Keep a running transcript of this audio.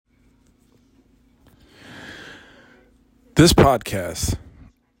This podcast,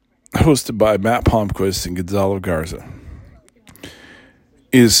 hosted by Matt Palmquist and Gonzalo Garza,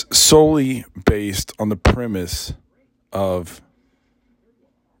 is solely based on the premise of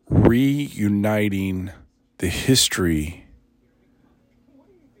reuniting the history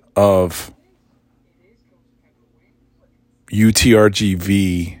of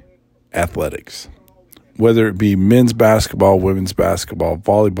UTRGV athletics, whether it be men's basketball, women's basketball,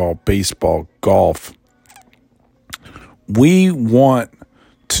 volleyball, baseball, golf. We want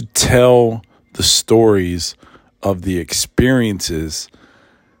to tell the stories of the experiences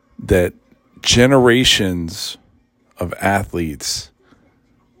that generations of athletes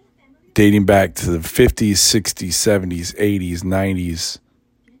dating back to the 50s, 60s, 70s, 80s, 90s,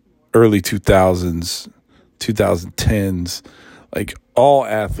 early 2000s, 2010s, like all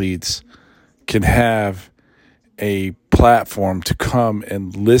athletes can have a platform to come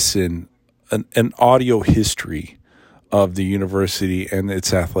and listen, an audio history of the university and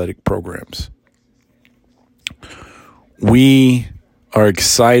its athletic programs. We are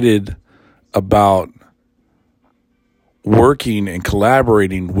excited about working and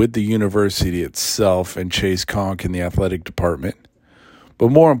collaborating with the university itself and Chase Conk in the athletic department.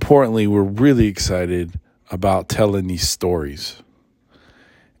 But more importantly, we're really excited about telling these stories.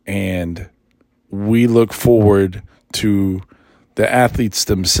 And we look forward to the athletes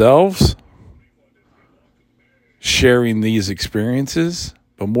themselves sharing these experiences,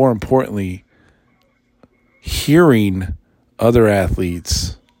 but more importantly, hearing other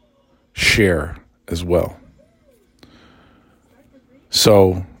athletes share as well.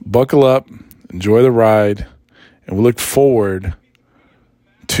 So buckle up, enjoy the ride, and we look forward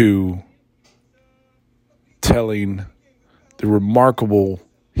to telling the remarkable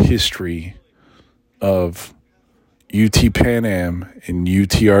history of UT Pan Am and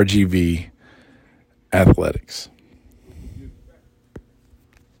UTRGV athletics.